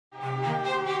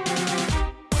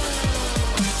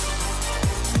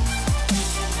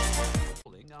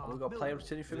got a player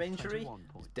returning from injury.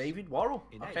 David Worrell.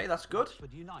 Okay, that's good.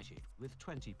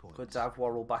 Good to have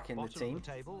Worrell back in the team.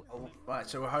 Oh, right,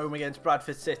 so we're home against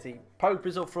Bradford City. Pope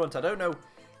is up front. I don't know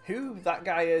who that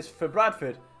guy is for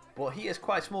Bradford, but he is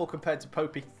quite small compared to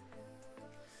Popey.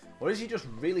 Or is he just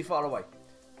really far away?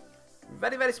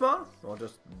 Very, very small? Or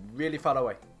just really far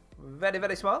away? Very,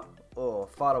 very small? Or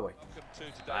far away?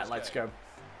 Right, let's go.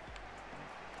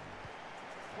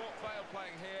 VALE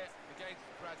playing here against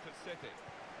Bradford City.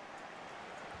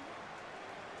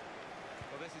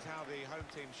 Well, this is how the home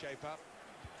team shape up.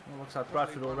 Well, looks like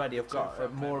Bradford already have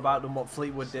got more about them what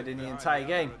Fleetwood did in the entire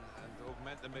game.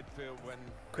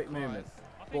 Quick movement.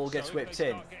 Ball gets whipped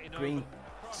in. Green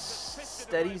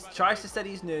tries to steady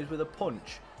his nerves with a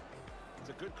punch.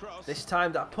 This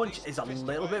time that punch is a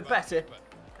little bit better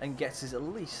and gets us at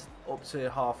least up to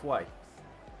halfway.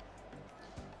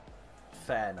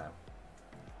 Fair now.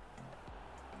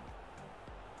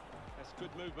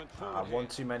 Good movement forward. One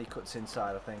too many cuts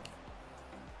inside, I think.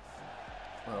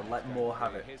 Well, let Moore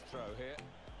have it.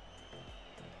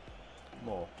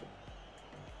 Moore.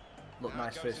 Look,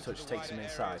 nice first touch, takes him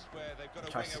inside.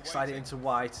 Tries to slide it into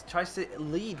White. Tries to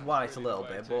lead White a little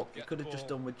bit, but he could have just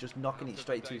done with just knocking it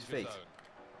straight to his feet.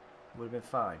 Would have been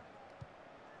fine.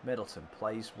 Middleton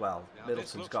plays well.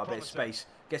 Middleton's got a bit of space.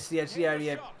 Gets to the edge of the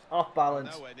area, off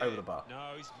balance, over the bar.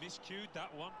 No, he's miscued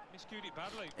that one. Miscued it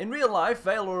badly. In real life,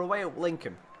 VALE are away at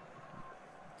Lincoln.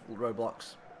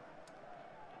 Roblox.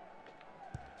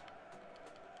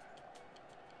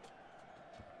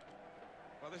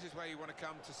 Well, this is where you want to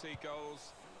come to see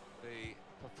goals. The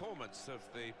performance of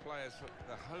the players for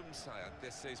the home side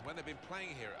this season, when they've been playing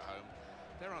here at home,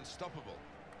 they're unstoppable.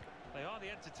 They are the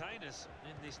entertainers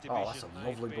in this division. Oh, that's a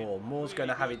lovely ball. Moore's going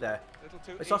to have it there.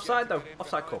 It's offside though.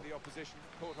 Offside call. The opposition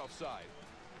caught offside.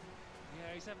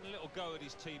 Yeah, he's having a little go at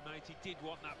his teammate. He did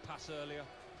want that pass earlier.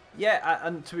 Yeah,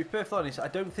 and to be perfectly honest, I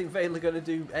don't think VALE are going to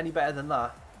do any better than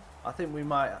that. I think we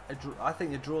might. I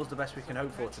think the draw's the best we can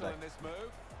hope for today.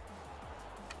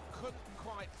 Couldn't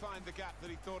quite find the gap that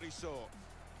he thought he saw.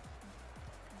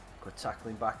 Good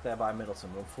tackling back there by Middleton,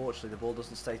 but unfortunately the ball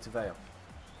doesn't stay to VALE.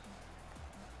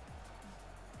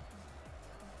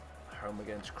 Home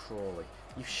against Crawley.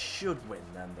 You should win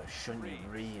then though, shouldn't you,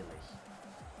 really?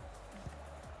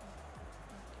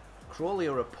 Crawley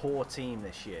are a poor team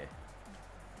this year.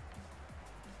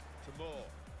 To Moore.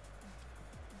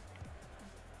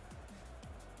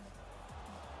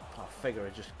 Oh,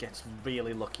 Figueroa just gets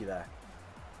really lucky there.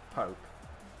 Pope.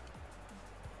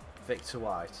 Victor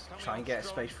White. Try and get a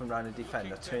space from around a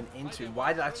defender. Turn into him.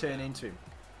 Why did I turn into him?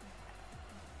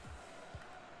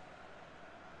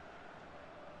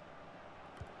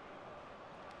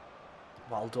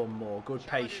 Well done, Moore. Good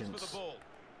patience.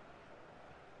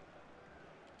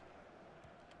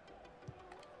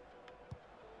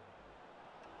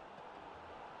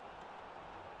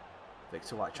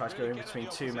 Victor White tries to go in between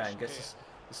two men. Gets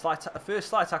the first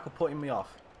slide tackle putting me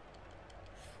off.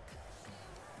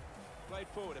 Played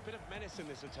forward, a bit of menace in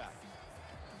this attack.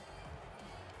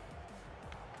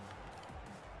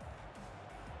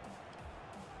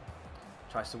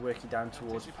 Tries to work it down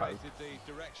towards Pope.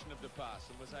 The direction of the pass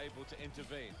and was able to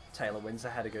intervene. Taylor wins the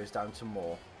header, goes down to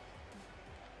Moore.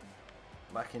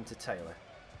 Back into Taylor.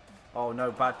 Oh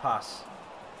no, bad pass.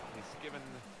 He's given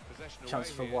possession Chance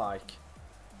for here. Wyke.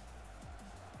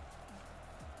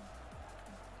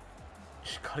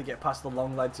 Just got to get past the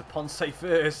long leg to Ponce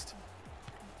first.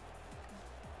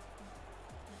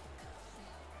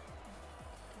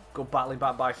 Good battling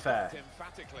back by Fair.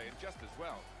 Emphatically and just as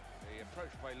well. The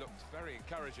approach play looked very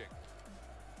encouraging.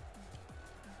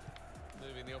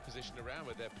 Moving the opposition around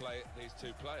with their these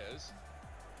two players.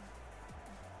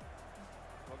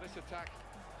 Well, this attack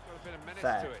got a bit of menace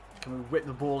Fair. to it. Can we whip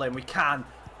the ball in? We can.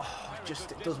 Oh,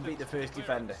 just it doesn't beat the first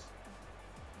defender.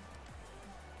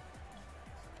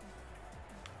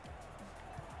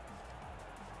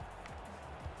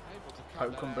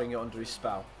 Hope can bring it under his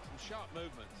spell. Some sharp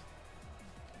movement.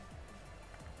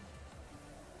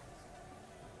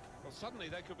 Well, suddenly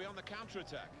they could be on the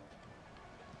counter-attack.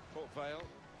 Port Vale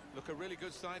look a really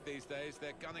good side these days.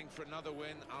 They're gunning for another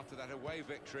win after that away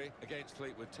victory against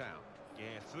Fleetwood Town.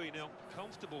 Yeah, 3-0,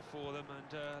 comfortable for them,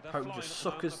 and they're Hope just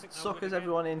suckers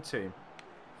everyone into him.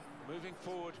 Moving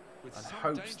forward with and some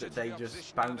hopes danger that they to the just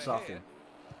opposition bounce over off here. him.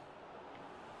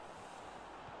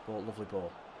 Ball, lovely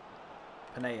ball.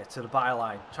 Panea to the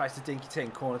byline, tries to dink it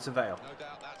in, corner to VALE. No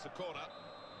doubt that's a corner.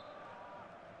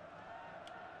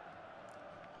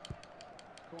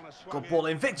 Good ball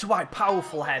in, Victor White,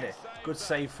 powerful header. Good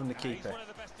save from the keeper. He's one of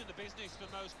the best in the business from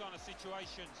those kind of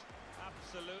situations.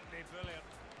 Absolutely brilliant.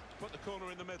 put the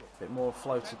corner in the middle. Bit more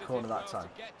floated corner that time.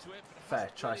 Fair,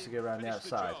 tries to go around the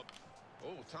outside.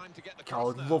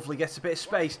 Oh, lovely, gets a bit of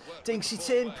space. Dinks it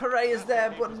in, Pereira's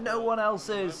there, but no one else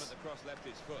is.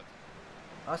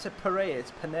 I said Pereira,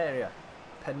 it's Paneria.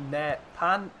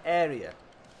 Paneria,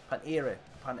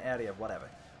 whatever.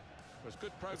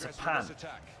 It's a pan,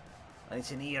 and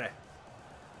it's an era.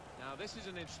 Now this is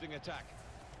an interesting attack.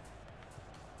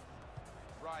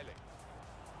 Riley.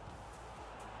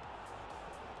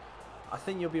 I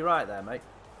think you'll be right there, mate.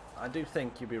 I do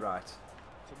think you'll be right.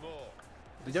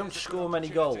 We don't score many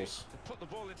goals. To put the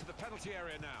ball into the penalty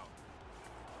area now.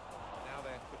 Now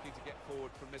they're looking to get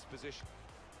forward from this position.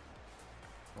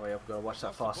 Oh yeah, we've got to watch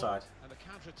that far side. And the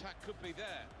counter-attack could be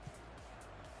there.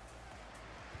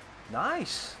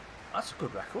 Nice. That's a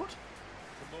good record.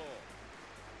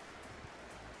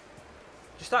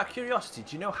 Just out of curiosity,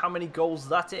 do you know how many goals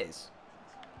that is?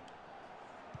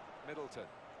 Middleton.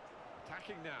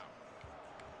 Attacking now.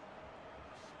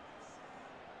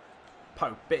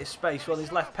 Pope, bit of space on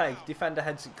his left peg. Defender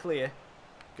heads it clear.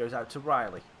 Goes out to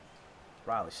Riley.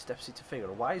 Riley steps it to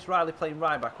Figueroa. Why is Riley playing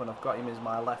right back when I've got him as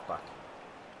my left back?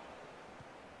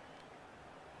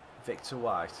 Victor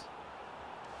White.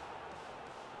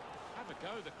 Have a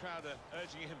go, the crowd are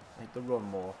urging him. Make the run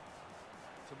more.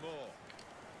 To Moore.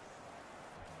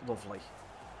 Lovely.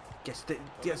 Gets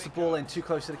the ball in, too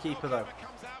close to the keeper though.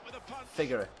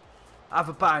 Figueroa. Have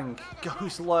a bang.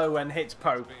 Goes low and hits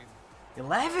Pope.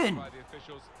 11!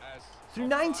 Through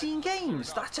 19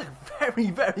 games. That's a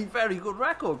very, very, very good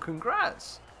record.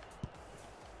 Congrats.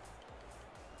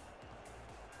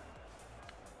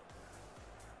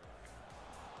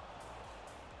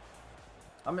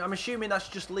 I'm assuming that's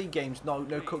just league games, no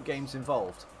cup games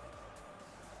involved.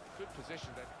 Good position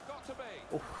there. Got to be.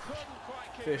 Oh.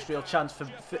 First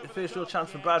real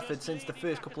chance for Bradford since the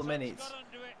first couple of minutes.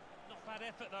 Not bad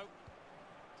effort though.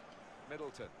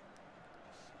 Middleton.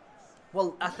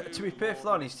 Well, to be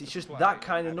perfectly honest, it's just that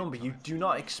kind of number you do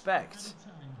not expect.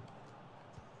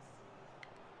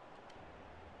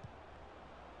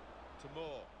 To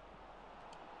Moore.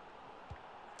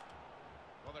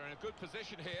 Well, they're in a good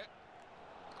position here.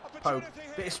 Pope,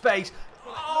 bit of space.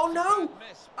 Oh no!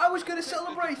 I was going to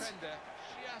celebrate.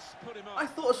 I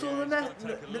thought I saw the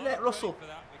net rustle.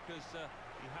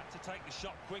 He had to take the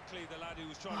shot quickly, the lad who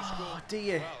was trying to score. Oh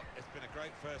dear. Well, it's been a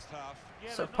great first half.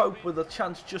 Yeah, So Pope with a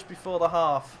chance just before the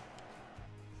half.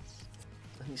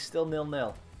 And he's still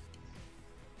 0-0.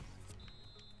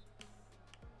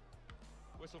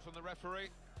 Whistle from the referee,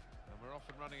 and we're off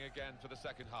and running again for the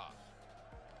second half.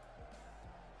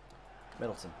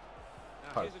 Middleton.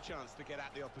 Now here's a chance to get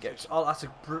at the opposition. Oh,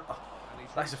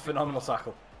 that's a phenomenal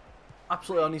tackle.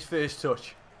 Absolutely on his first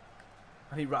touch.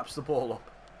 And he wraps the ball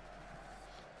up.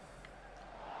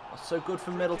 That's so good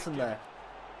for Middleton there.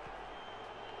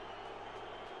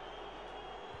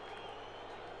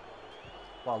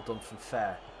 Well done from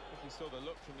Fair. He saw the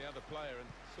look from the other player and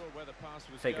saw where the pass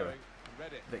was Figueroa. going and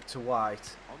read it. Victor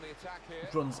White On the attack here.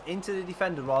 runs into the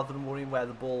defender rather than worrying where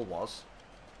the ball was.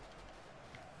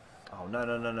 Oh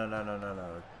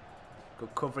no.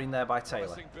 Good covering there by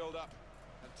Taylor. Build up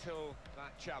until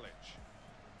that challenge.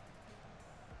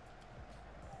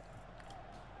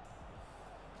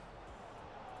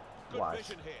 Good White.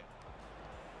 vision here.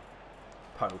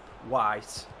 Pope.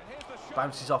 White.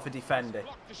 Bounces off a defender.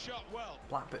 Blocked the shot well.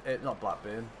 Not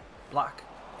Blackburn.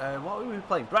 What were we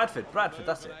playing? Bradford,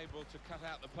 that's it. Able to cut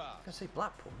out the pass. I was going to say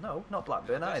Blackpool. No, not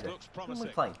Blackburn either. Who am I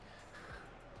playing?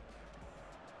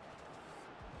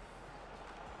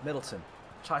 Middleton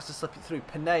tries to slip it through.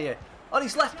 Panea on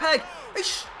his left peg. He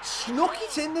snuck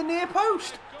it in the near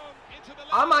post.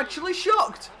 I'm actually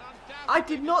shocked. I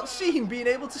did not see him being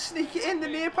able to sneak it in the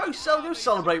near post. So go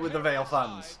celebrate with the Vale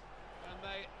fans.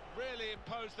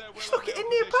 He snuck it in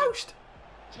near post.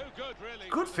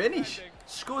 Good finish.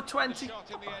 Scored 20.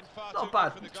 Not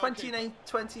bad.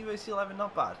 20 versus 11.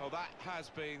 Not bad. Well, that has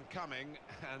been coming,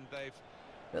 and they've.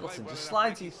 Middleton just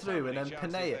slides it through, and then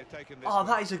Panea. Oh,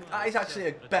 that is actually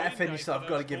a better finish that I've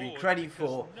got to give you credit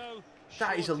for.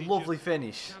 That is a lovely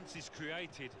finish.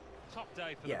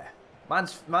 Yeah.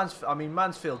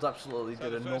 Mansfield absolutely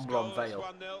did a number on Vale.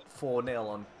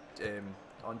 4-0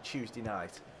 on Tuesday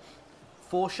night.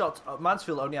 4 shots.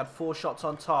 Mansfield only had 4 shots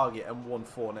on target and won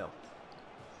 4-0.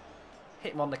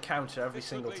 Hit him on the counter every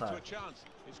single time.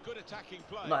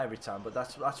 Not every time, but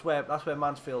that's where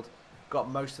Mansfield got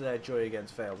most of their joy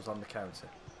against Vale, was on the counter.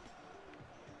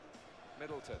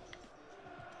 Middleton.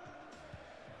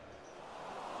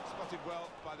 Spotted well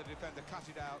by the defender, cut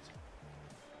it out.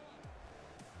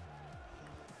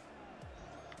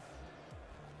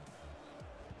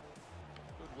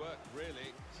 Good work,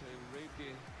 really, to read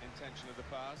the intention of the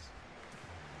pass.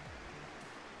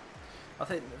 I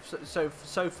think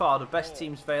so far the best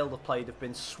teams Vale have played have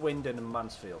been Swindon and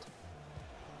Mansfield.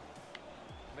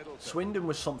 Swindon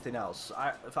was something else.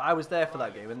 I was there for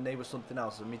that game and they were something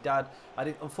else. And my dad,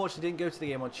 unfortunately didn't go to the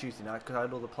game on Tuesday night because I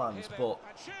had other plans. But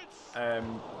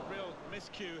real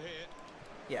miscue here.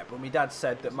 Yeah, but my dad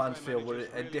said that Mansfield were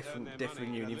a different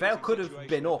unit. Vale could have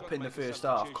been up in the first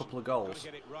half, a couple of goals,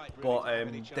 but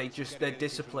their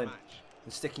discipline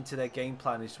and sticking to their game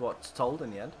plan is what's told in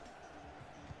the end.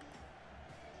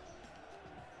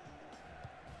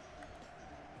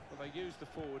 Well, they use the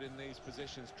forward in these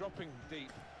positions, dropping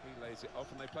deep. He lays it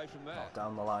off, and they play from there. Oh,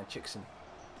 down the line, Chickson.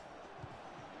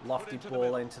 Lofty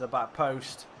ball into the back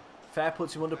post. Fair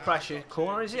puts him under pressure.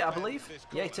 Corner, is it? I believe.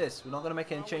 Yeah, it is. We're not going to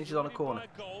make any changes on a corner.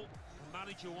 The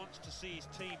manager wants to see his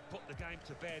team put the game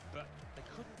to bed, but they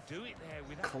couldn't do it there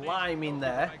without climbing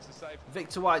there.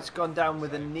 Victor White's gone down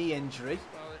with a knee injury.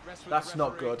 That's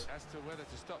not good.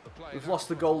 We've lost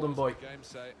the golden boy.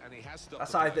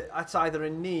 That's either a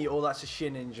knee or that's a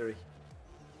shin injury.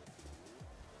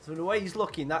 So the way he's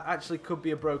looking, that actually could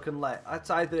be a broken leg.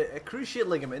 That's either a cruciate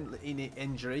ligament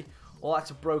injury or that's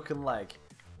a broken leg.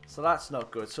 So that's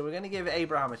not good. So we're going to give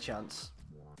Abraham a chance.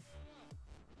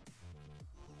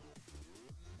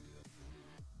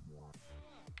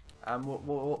 And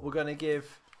we're going to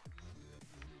give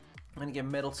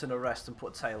Middleton a rest and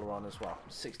put Taylor on as well.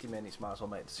 60 minutes, might as well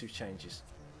make the 2 changes.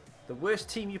 The worst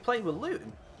team you played with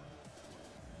Luton.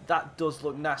 That does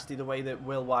look nasty. The way that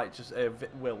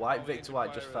Victor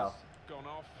White just fell. Gone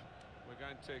off. We're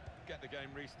going to get the game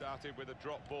restarted with a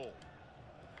drop ball.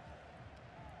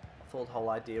 I thought the whole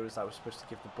idea is I was supposed to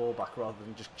give the ball back rather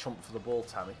than just chump for the ball,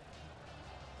 Tammy.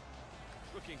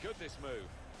 It's looking good, this move.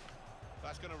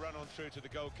 That's going to run on through to the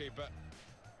goalkeeper.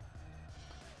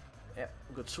 Yeah,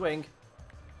 good swing.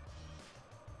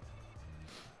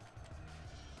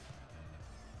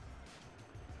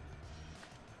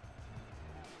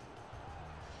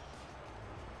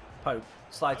 Pope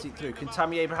slides it through. Can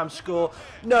Tammy Abraham score?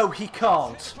 No, he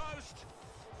can't.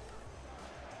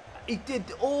 He did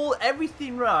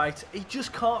everything right. He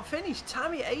just can't finish.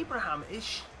 Tammy Abraham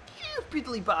is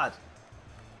stupidly bad.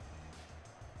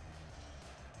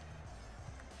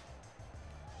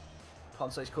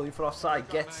 Ponce's calling for offside.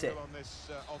 Gets it. On this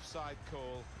offside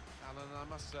call, Alan, I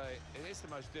must say it is the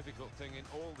most difficult thing in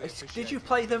all this. Did you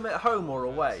play them at home or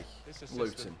away,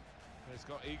 Luton? It's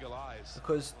got eagle eyes.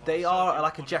 Because they are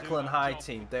like a Jekyll and Hyde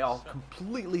team. They are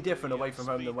completely different away from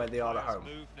home than where they are at home.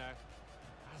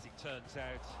 As it turns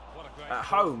out, what a great at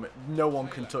home, no one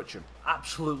can touch them.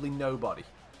 Absolutely nobody.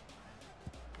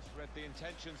 Just read the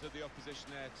intentions of the opposition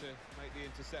there to make the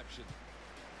interception.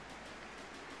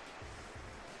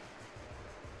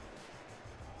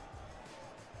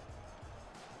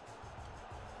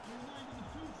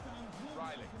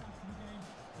 Riley.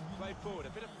 Played forward, a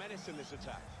bit of menace in this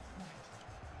attack.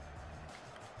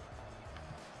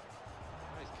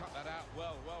 He's cut that out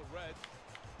well read.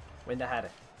 Win the header.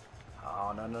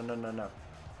 Oh, no.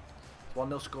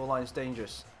 1-0 scoreline's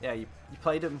dangerous. Yeah, you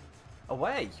played him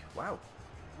away. Wow.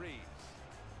 Reeves.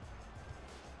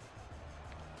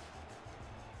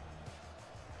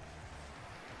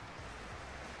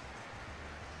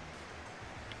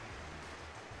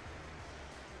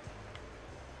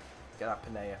 Get that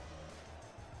Panea.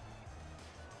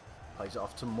 Plays it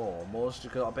off to Moore. Moore's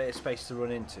just got a bit of space to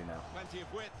run into now. Plenty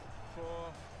of width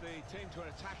for the team to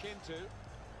attack into.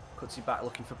 Cuts it back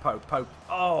looking for Pope. Pope.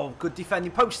 Oh, good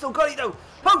defending. Pope still got it though.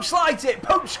 Pope slides it.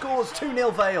 Pope scores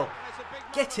 2-0 Vale.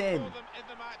 Get in.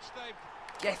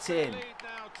 Get in.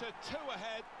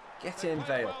 Get in,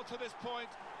 Vale. Well to this point,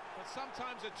 but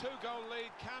sometimes a 2-goal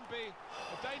lead can be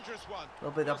a dangerous one. A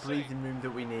little bit of that breathing room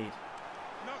that we need.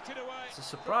 Knocked it away. It's a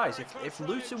surprise. If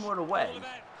Luton were away,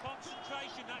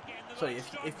 sorry,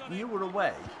 if you were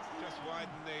away, just widen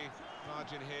the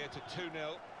margin here to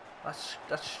 2-0. That's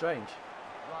strange.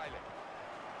 Riley,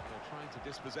 they're trying to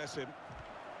dispossess him.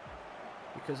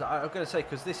 Because I'm going to say,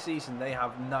 because this season they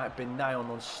have been nigh on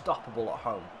unstoppable at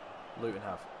home. Luton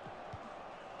have.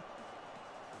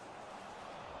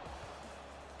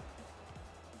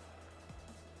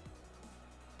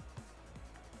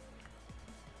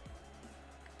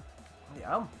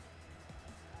 Yeah.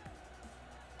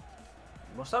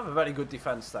 Must have a very good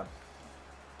defence then.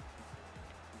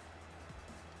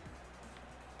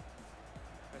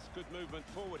 That's good movement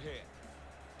forward here.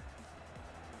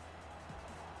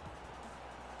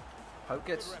 Pope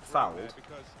gets fouled.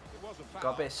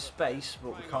 Got a bit of space,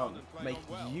 but we can't make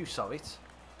use of it.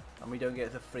 And we don't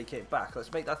get the free kick back.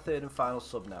 Let's make that third and final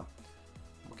sub now.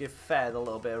 We'll give Fair the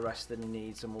little bit of rest that he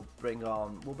needs, and we'll bring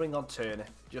on Turner,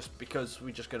 just because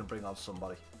we're just going to bring on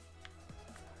somebody.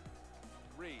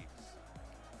 Reeves.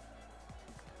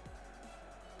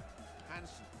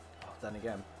 Hansen. Oh, then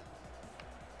again,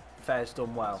 Fair's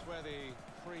done well. That's where the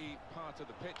free part of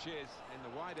the pitch is, in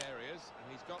the wide areas,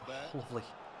 and he's got there. Lovely.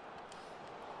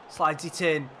 Slides it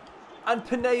in. And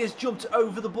Penea's jumped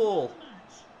over the ball.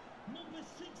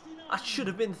 That should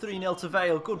have been 3-0 to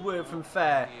Vale. Good work from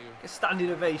Fair. A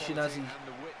standing ovation as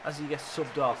he gets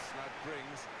subbed off.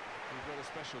 He's got a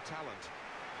special talent,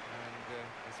 and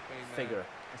it's been Figure.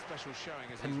 a special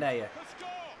showing as Penea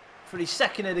for his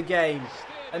second of the game,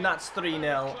 and that's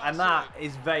 3-0, and that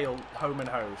is Vale home and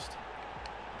host.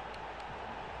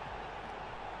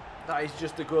 That is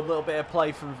just a good little bit of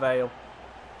play from Vale.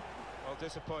 Well,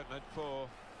 disappointment for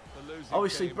the losing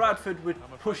Obviously, team, Bradford were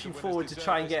pushing forward to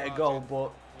try and get a goal,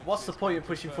 but what's the point of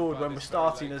pushing forward when we're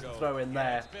starting as the throw in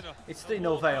there? It's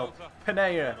 3-0 Vale.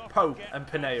 Penea, Pope, and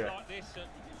Penea.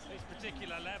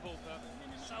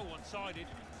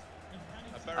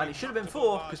 And it should have been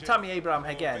 4 because Tammy Abraham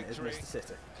again has missed the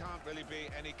sitter. Can't really be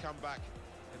any comeback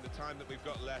in the time that we've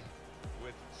got left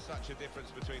with such a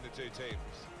difference between the two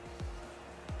teams.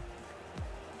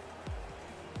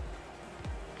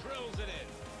 Drills it in.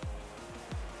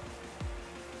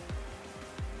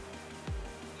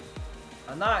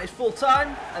 And that is full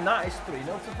time, and that is 3-0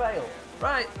 to Vale.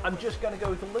 Right, I'm just going to go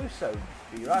with the loose zone.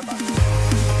 Be right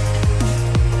back.